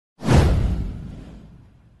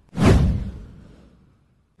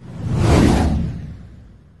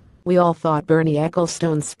We all thought Bernie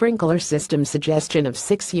Ecclestones' sprinkler system suggestion of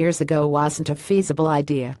 6 years ago wasn't a feasible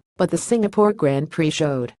idea, but the Singapore Grand Prix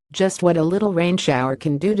showed just what a little rain shower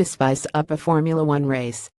can do to spice up a Formula One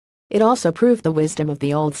race. It also proved the wisdom of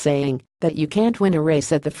the old saying that you can't win a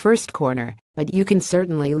race at the first corner, but you can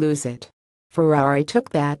certainly lose it. Ferrari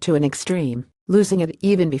took that to an extreme, losing it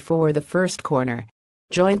even before the first corner.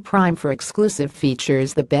 Join Prime for exclusive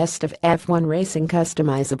features: the best of F1 racing,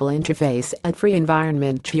 customizable interface and free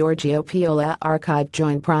environment. Giorgio Piola Archive.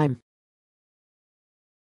 Join Prime.